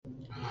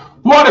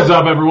What is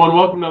up, everyone?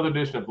 Welcome to another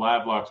edition of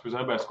Lab Blocks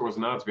presented by Scores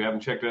and Odds. If you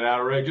haven't checked it out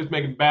already, just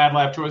making bad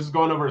lab choices,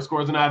 going over to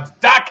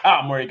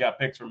scoresandodds.com where you got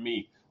picks from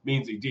me,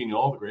 Meansy, Dean,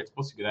 all the greats.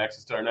 Plus, you get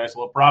access to our nice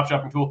little prop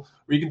shopping tool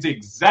where you can see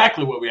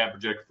exactly what we have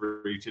projected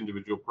for each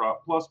individual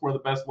prop, plus where the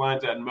best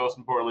line's at, and most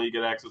importantly, you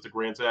get access to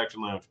Grant's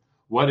Action Lounge.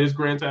 What is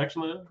Grant's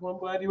Action Lounge? Well, I'm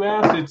glad you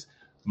asked. It's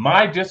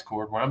my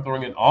Discord where I'm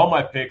throwing in all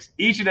my picks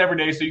each and every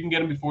day so you can get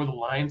them before the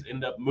lines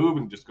end up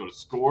moving. Just go to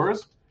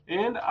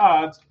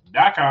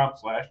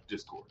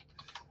scoresandodds.com/Discord.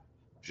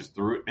 Just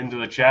threw it into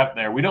the chat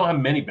there. We don't have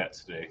many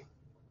bets today.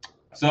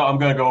 So I'm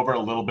going to go over a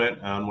little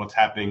bit on what's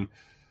happening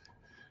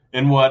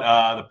in what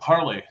the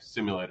parlay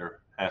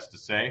simulator has to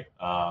say,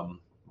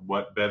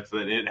 what bets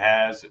that it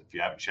has. If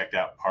you haven't checked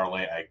out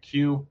Parlay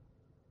IQ,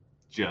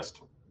 just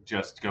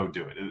go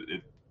do it.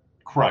 It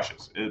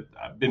crushes.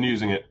 I've been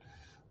using it.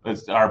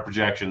 Our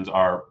projections,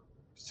 our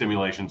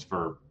simulations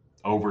for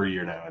over a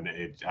year now, and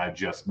I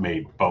just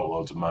made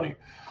boatloads of money.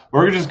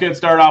 We're going to just get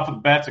started off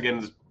with bets.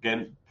 Again,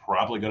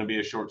 probably going to be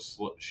a short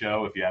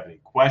show. If you have any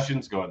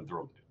questions, go ahead and throw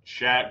them in the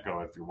chat. Go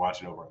ahead, if you're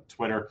watching over on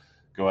Twitter,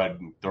 go ahead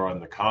and throw in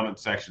the comment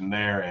section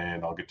there,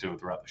 and I'll get to it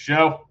throughout the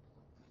show.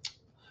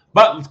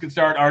 But let's get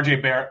started.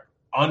 RJ Barrett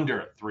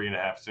under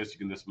 3.5 assists. You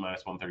can this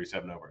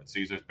 -137 over at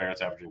Caesars.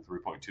 Barrett's averaging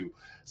 3.2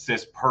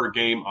 assists per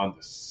game on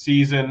the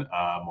season.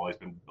 Well, he's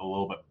been a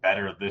little bit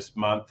better this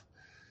month.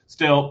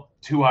 Still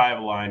too high of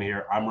a line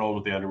here. I'm rolling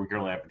with the under. We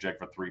currently have project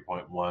for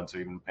 3.1, so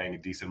even paying a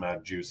decent amount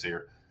of juice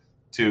here.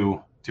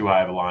 Too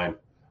high of a line.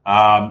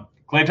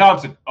 Klay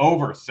Thompson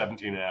over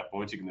 17.5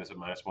 points. You can this at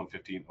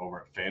 -115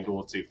 over at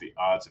FanDuel. Let's see if the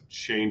odds have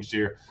changed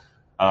here.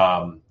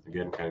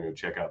 Again, kind of go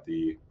check out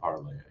the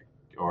parlay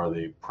or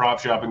the prop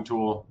shopping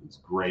tool. It's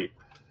great.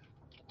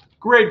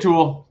 Great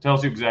tool.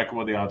 Tells you exactly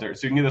what the odds are.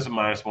 So you can get this at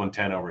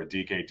 -110 over at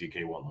DK.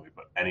 DK won't let me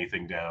put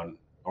anything down.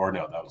 Or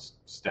no, that was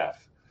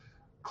Steph.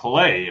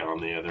 Klay, on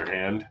the other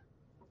hand,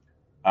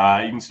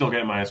 you can still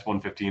get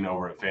 -115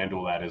 over at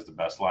FanDuel. That is the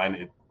best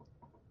line.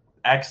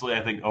 Actually, I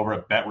think over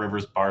at Bet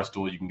Rivers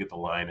Barstool, you can get the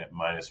line at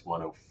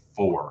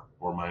 -104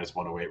 or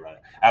 -108,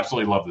 rather.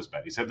 Absolutely love this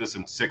bet. He's hit this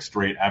in 6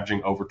 straight,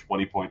 averaging over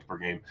 20 points per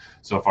game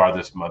so far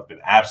this month. Been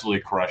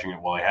absolutely crushing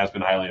it. While he has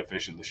been highly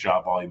efficient, the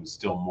shot volume is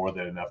still more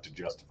than enough to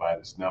justify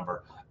this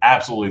number.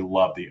 Absolutely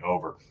love the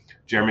over.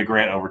 Jeremy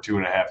Grant over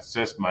 2.5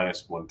 assists,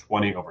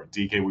 -120 over at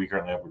DK. We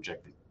currently have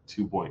projected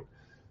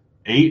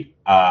 2.8.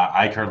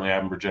 I currently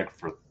have him projected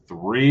for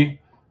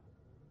 3.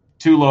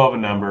 Too low of a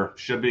number.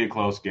 Should be a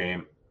close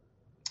game.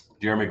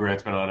 Jeremy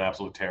Grant's been on an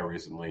absolute tear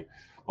recently.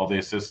 While the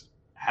assists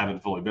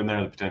haven't fully been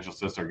there, the potential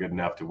assists are good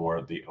enough to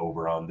warrant the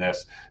over on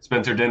this.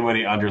 Spencer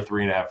Dinwiddie under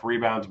 3.5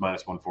 rebounds,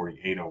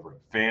 -148 over at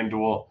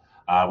FanDuel.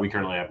 We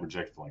currently have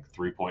projected for like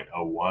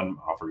 3.01,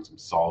 offering some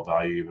solid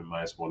value, even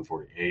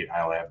 -148.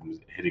 I only have him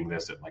hitting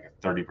this at like a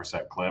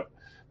 30% clip,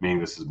 meaning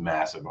this is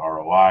massive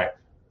ROI.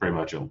 Pretty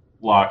much a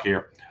lock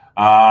here.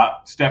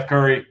 Steph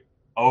Curry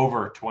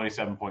over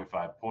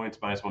 27.5 points,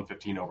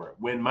 -115 over at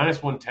Win,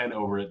 -110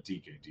 over at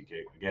DK.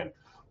 DK, again,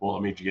 won't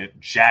let me get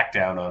jacked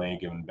down on any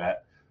given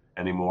bet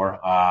anymore.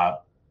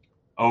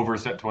 Over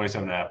set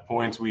 27.5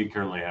 points. We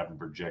currently have him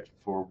projected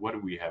for. What do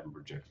we have him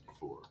projected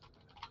for?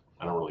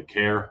 I don't really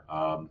care.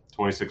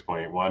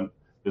 26.81.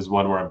 This is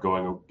one where I'm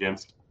going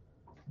against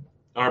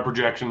our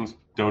projections.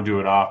 Don't do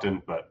it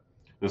often, but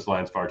this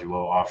line's far too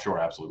low. Offshore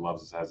absolutely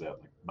loves this. Has that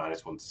like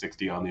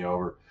 -160 on the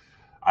over.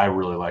 I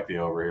really like the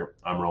over here.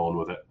 I'm rolling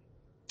with it.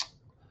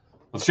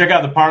 Let's check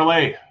out the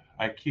parlay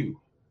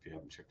IQ. If you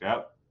haven't checked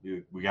out,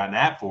 we got an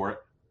app for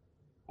it.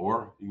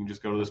 Or you can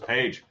just go to this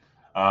page.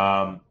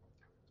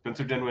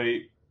 Spencer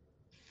Dinwiddie,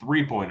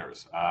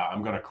 3-pointers.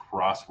 I'm going to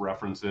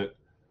cross-reference it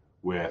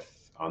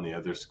with, on the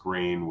other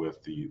screen,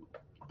 with the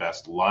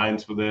best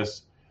lines for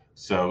this.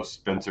 So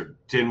Spencer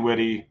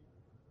Dinwiddie,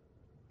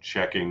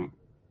 checking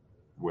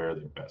where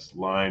the best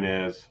line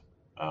is.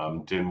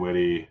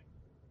 Dinwiddie,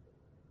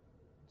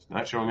 it's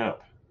not showing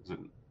up. Is it?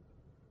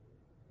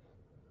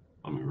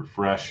 Let me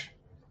refresh.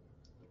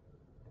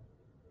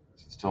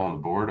 Is it still on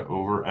the board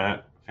over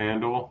at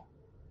FanDuel?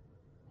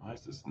 Why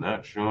is this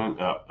not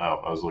showing? Oh,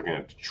 I was looking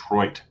at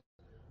Detroit,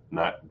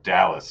 not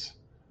Dallas.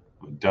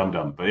 I'm a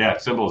dum-dum. But yeah,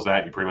 simple as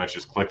that. You pretty much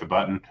just click the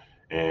button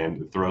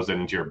and it throws it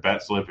into your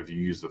bet slip. If you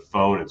use the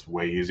phone, it's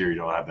way easier. You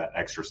don't have that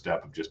extra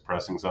step of just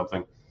pressing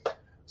something.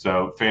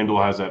 So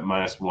FanDuel has that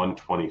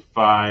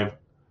 -125.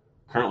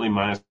 Currently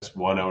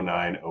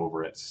 -109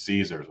 over at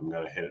Caesars. I'm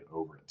going to hit it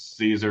over at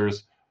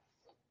Caesars.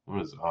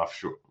 What is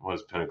offshore? What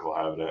does Pinnacle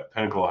have it at?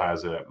 Pinnacle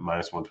has it at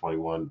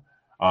 -121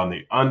 on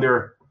the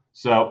under.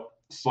 So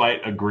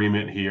slight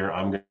agreement here.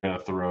 I'm going to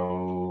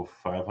throw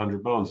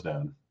 500 bones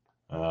down.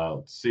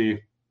 Let's see.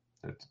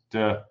 On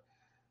the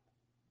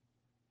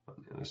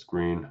other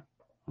screen.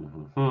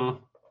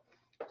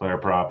 Player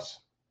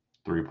props,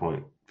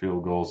 3-point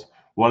field goals.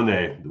 One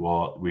day,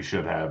 well, we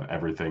should have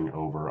everything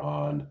over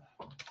on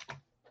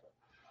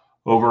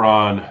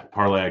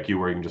Parlay IQ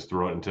where you can just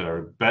throw it into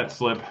our bet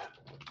slip.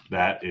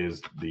 That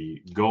is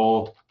the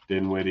goal.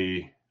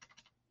 Dinwiddie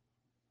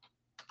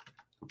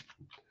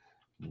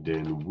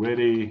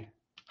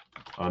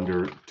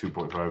under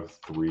 2.5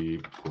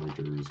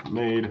 3-pointers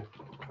made.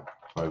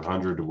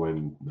 500 to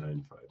win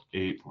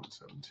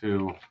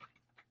 958.72.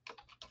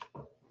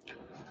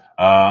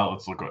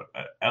 Let's look what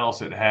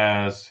else it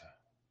has.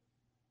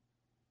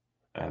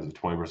 It has a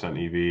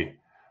 20% EV.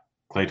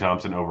 Klay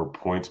Thompson over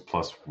points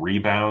plus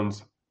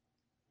rebounds.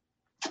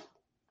 I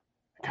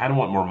kind of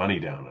want more money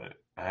down on it.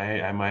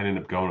 I might end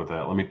up going with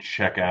that. Let me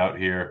check out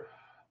here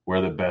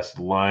where the best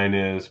line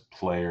is.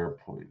 Player,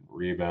 point,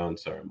 rebound.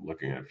 Sorry, I'm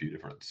looking at a few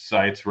different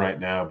sites right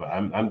now, but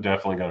I'm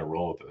definitely going to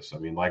roll with this. I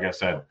mean, like I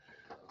said,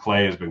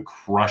 Klay has been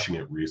crushing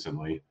it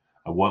recently.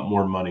 I want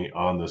more money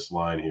on this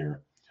line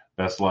here.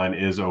 Best line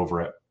is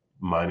over at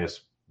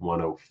minus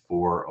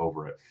 104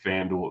 over at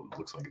FanDuel. It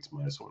looks like it's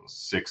minus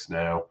 106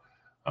 now.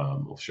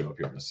 We'll show up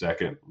here in a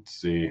second. Let's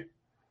see.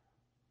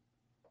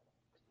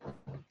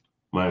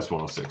 Minus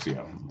 106,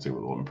 yeah. Let's see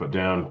what we put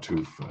down.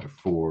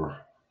 254,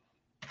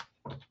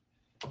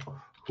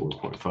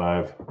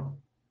 4.5.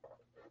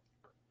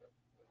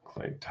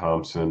 Klay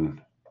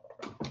Thompson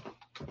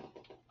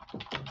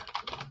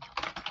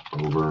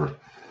over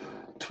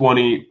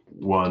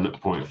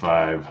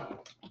 21.5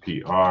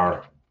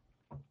 PR.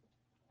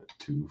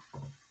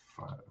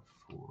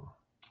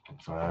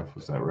 254.5.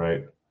 Was that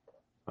right?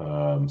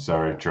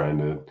 Sorry, trying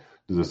to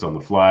do this on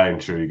the fly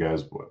and show you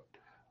guys what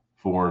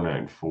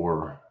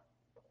 494.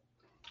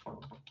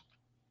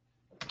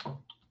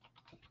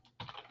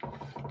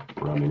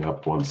 Rounding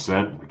up 1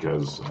 cent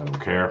because I don't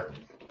care.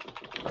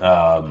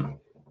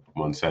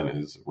 1 cent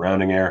is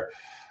rounding error.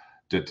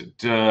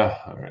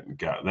 All right,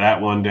 got that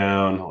one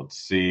down. Let's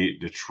see.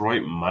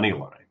 Detroit money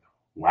line.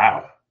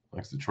 Wow.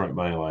 Likes Detroit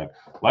money line.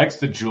 Likes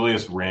the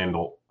Julius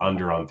Randle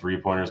under on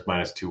 3-pointers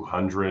minus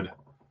 200.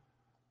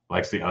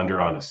 Likes the under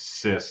on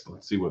assist.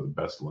 Let's see what the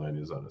best line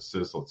is on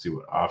assist. Let's see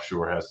what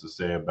Offshore has to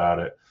say about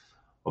it.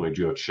 Let me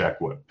go check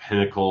what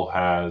Pinnacle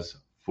has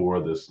for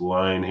this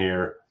line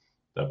here.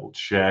 Double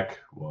check.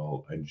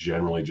 Well, I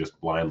generally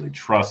just blindly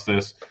trust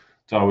this.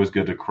 It's always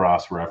good to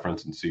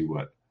cross-reference and see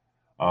what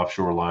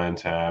Offshore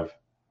lines have.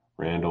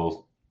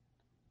 Randall.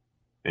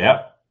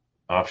 Yep.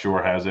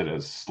 Offshore has it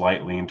as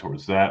slight lean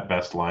towards that.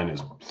 Best line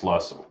is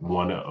plus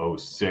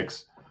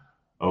 106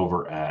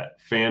 over at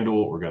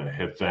FanDuel. We're going to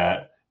hit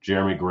that.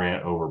 Jeremy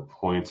Grant over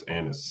points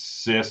and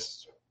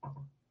assists.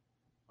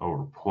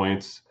 Over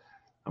points.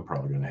 I'm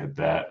probably going to hit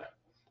that.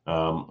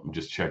 I'm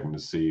just checking to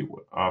see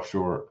what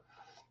Offshore.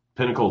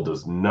 Pinnacle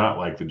does not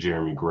like the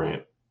Jeremy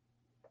Grant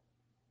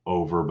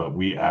over, but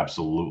we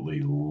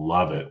absolutely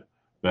love it.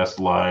 Best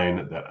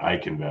line that I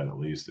can bet, at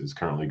least, is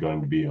currently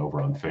going to be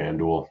over on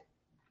FanDuel.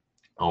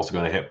 Also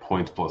going to hit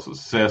points plus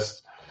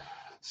assists.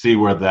 See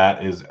where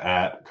that is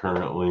at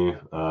currently.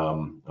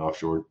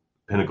 Offshore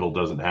Pinnacle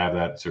doesn't have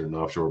that. Certain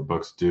offshore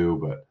books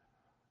do, but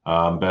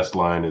best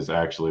line is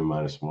actually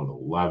minus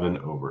 111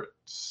 over at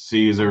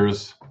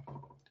Caesars.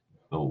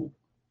 So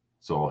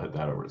I'll hit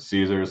that over at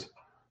Caesars.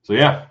 So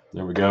yeah,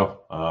 there we go.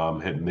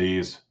 Hitting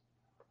these.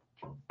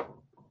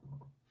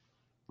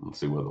 Let's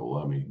see what they'll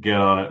let me get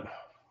on it.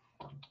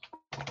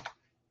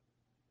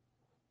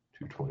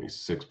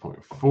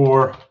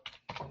 226.4.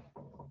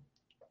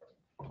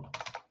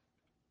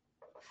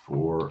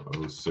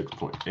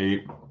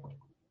 406.8.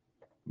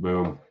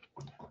 Boom.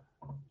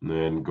 And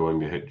then going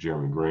to hit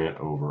Jeremy Grant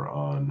over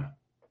on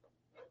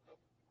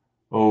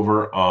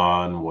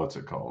what's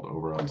it called?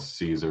 Over on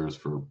Caesars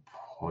for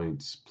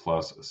points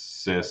plus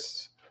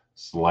assists.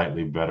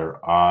 Slightly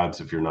better odds.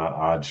 If you're not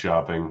odd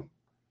shopping,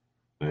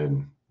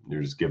 then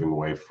you're just giving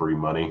away free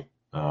money.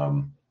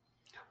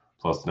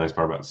 Plus, the nice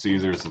part about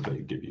Caesars is that they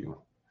give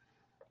you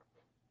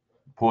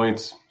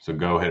points. So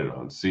go hit it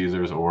on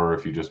Caesars, or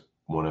if you just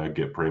want to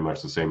get pretty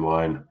much the same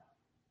line,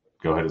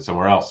 go hit it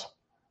somewhere else.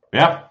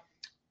 Yeah,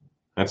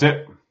 that's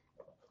it.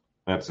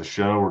 That's the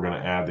show. We're going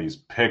to add these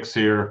picks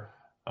here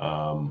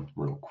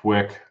real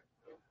quick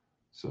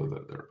so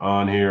that they're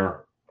on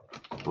here.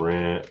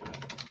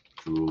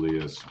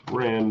 Julius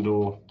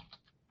Randle.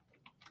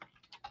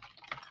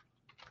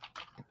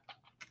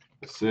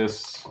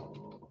 Assists.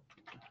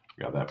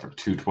 Got that for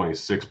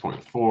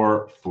 226.4.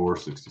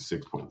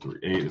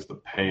 466.38 is the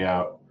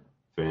payout.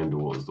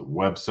 FanDuel is the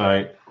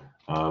website.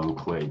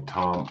 Klay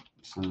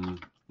Thompson.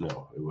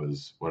 No, it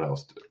was, what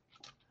else did it?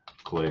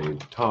 Klay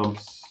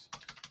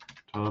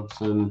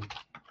Thompson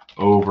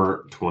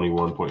over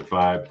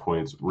 21.5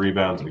 points,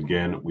 rebounds.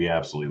 Again, we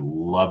absolutely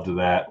loved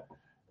that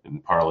in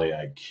Parlay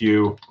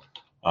IQ.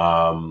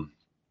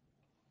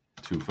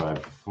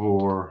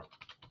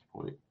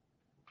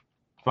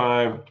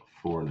 254.5,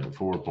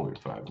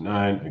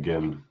 494.59.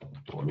 Again,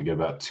 let me get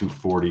about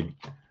 240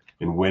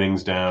 in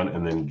winnings down,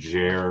 and then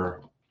Jeremy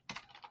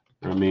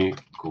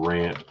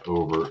Grant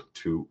over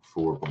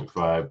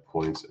 4.5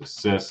 points,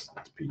 assists.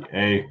 That's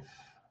PA.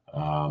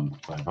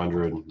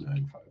 500,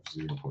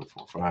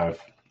 950.45.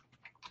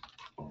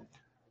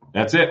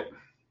 That's it.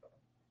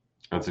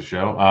 That's the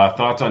show.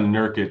 Thoughts on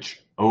Nurkic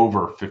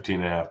over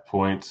 15.5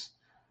 points.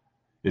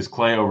 Is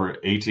Klay over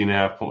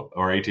 18.5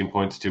 or 18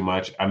 points too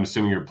much? I'm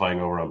assuming you're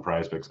playing over on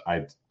Prize Picks.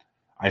 I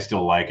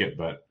still like it,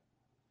 but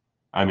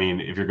I mean,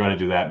 if you're going to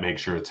do that, make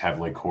sure it's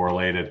heavily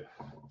correlated.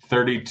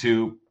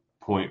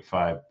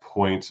 32.5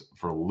 points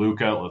for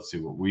Luka. Let's see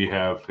what we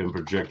have him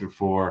projected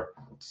for.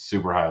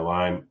 Super high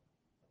line.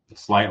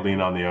 Slight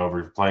lean on the over.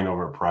 If you're playing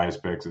over at Prize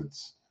Picks,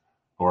 it's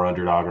or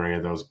underdog or any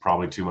of those,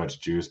 probably too much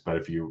juice. But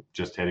if you're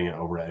just hitting it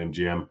over at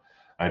MGM,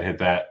 I'd hit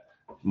that.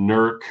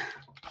 Nurk.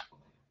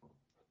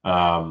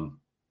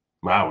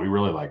 Wow, we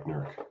really like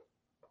Nurk.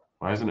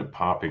 Why isn't it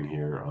popping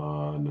here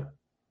on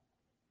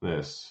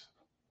this?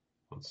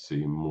 Let's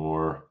see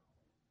more.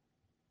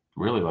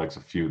 Really likes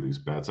a few of these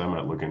bets. I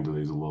might look into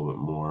these a little bit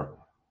more.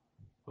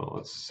 Well,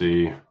 let's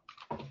see.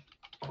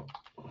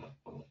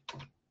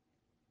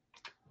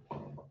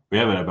 We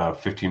have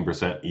about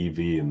 15%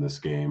 EV in this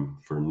game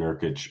for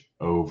Nurkic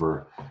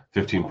over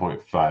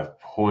 15.5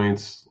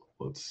 points.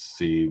 Let's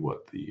see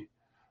what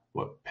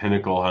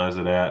Pinnacle has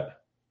it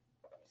at.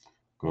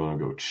 Going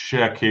to go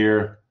check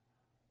here.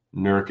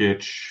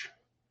 Nurkic.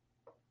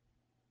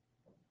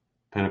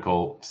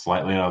 Pinnacle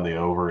slightly on the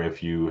over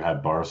if you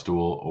had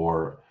Barstool,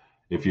 or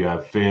if you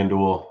have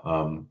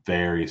FanDuel,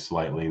 very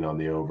slightly on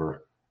the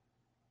over.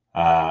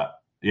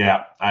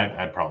 Yeah,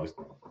 I'd probably,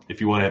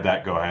 if you want to hit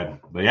that, go ahead.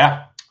 But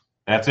yeah,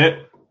 that's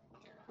it.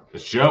 The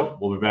show.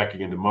 We'll be back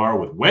again tomorrow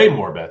with way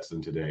more bets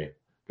than today.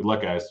 Good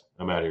luck, guys.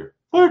 I'm out of here.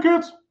 Bye,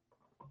 kids.